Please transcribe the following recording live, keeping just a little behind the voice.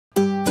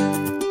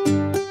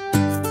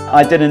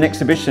I did an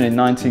exhibition in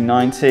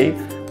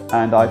 1990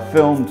 and I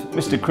filmed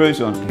Mr.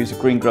 Cruzon, who's a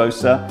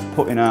greengrocer,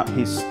 putting out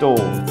his stall.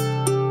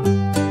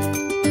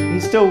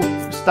 He's still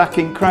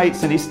stacking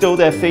crates and he's still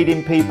there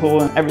feeding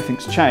people, and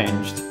everything's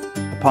changed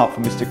apart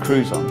from Mr.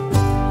 Cruzon.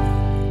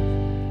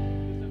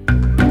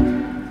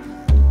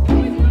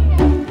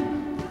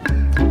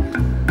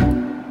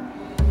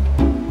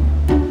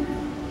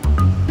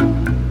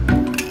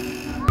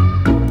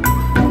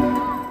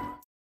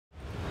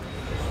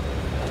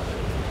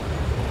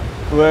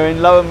 We're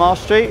in Lower Mars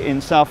Street in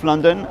South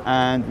London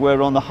and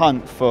we're on the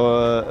hunt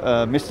for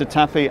Mr.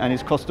 Tappy and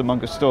his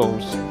costermonger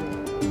stalls.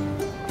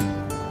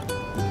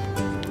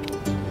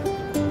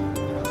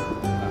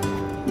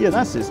 Yeah,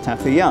 that's his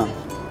Tappy, yeah.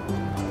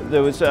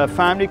 There was a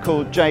family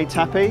called J.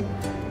 Tappy,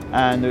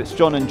 and it's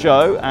John and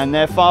Joe, and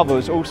their father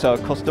was also a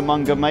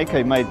costermonger maker.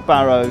 He made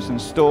barrows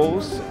and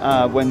stalls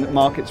when the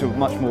markets were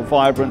much more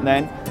vibrant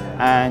then.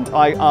 And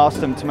I asked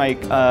them to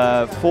make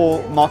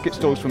 4 market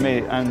stalls for me,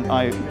 and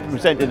I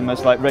presented them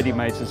as like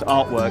ready-mades, as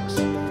artworks.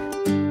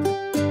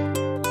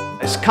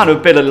 It's kind of a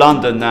bit of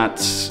London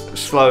that's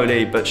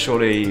slowly but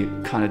surely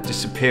kind of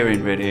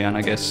disappearing really, and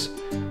I guess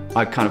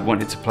I kind of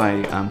wanted to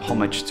pay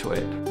homage to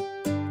it.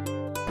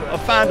 I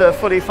found a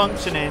fully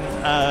functioning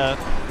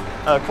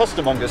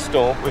costermonger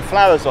store with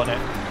flowers on it.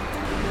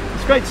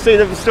 It's great to see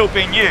them still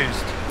being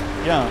used.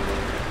 Yeah,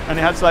 and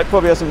it has like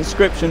probably has an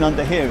inscription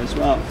under here as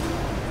well.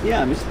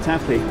 Yeah, Mr.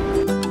 Tappy.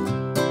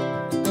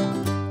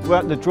 We're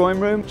at the drawing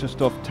room just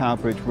off Tower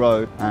Bridge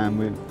Road, and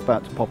we're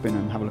about to pop in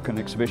and have a look at an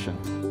exhibition.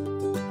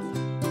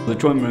 The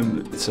drawing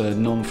room is a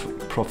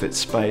non-profit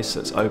space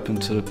that's open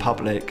to the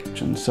public,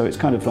 and so it's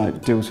kind of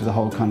like deals with the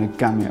whole kind of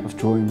gamut of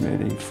drawing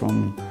really,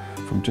 from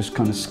just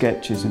kind of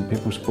sketches in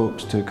people's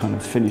books to kind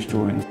of finished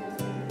drawing.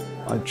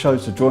 I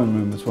chose the drawing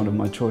room as one of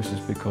my choices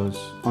because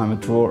I'm a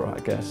drawer, I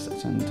guess,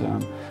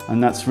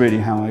 and that's really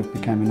how I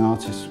became an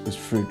artist, was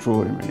through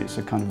drawing really. It's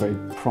a kind of very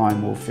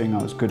primal thing.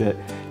 I was good at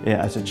it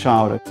as a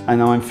child, and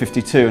now I'm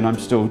 52 and I'm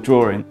still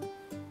drawing.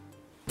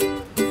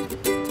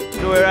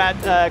 We're at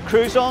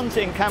Cruzon's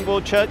in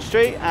Camberwell Church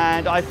Street,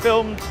 and I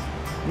filmed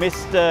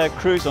Mr.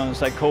 Cruzon, as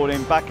they call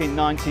him, back in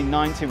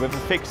 1990 with a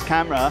fixed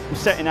camera,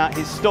 setting out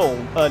his stall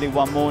early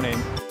one morning.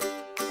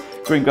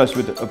 Greengrocers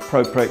would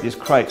appropriate these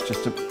crates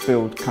just to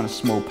build kind of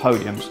small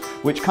podiums,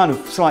 which kind of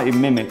slightly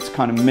mimics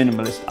kind of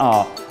minimalist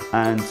art,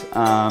 and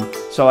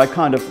so I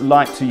kind of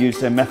like to use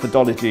their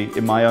methodology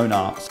in my own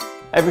art.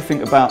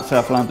 Everything about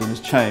South London has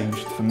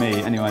changed for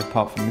me anyway,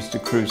 apart from Mr.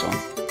 Cruzon.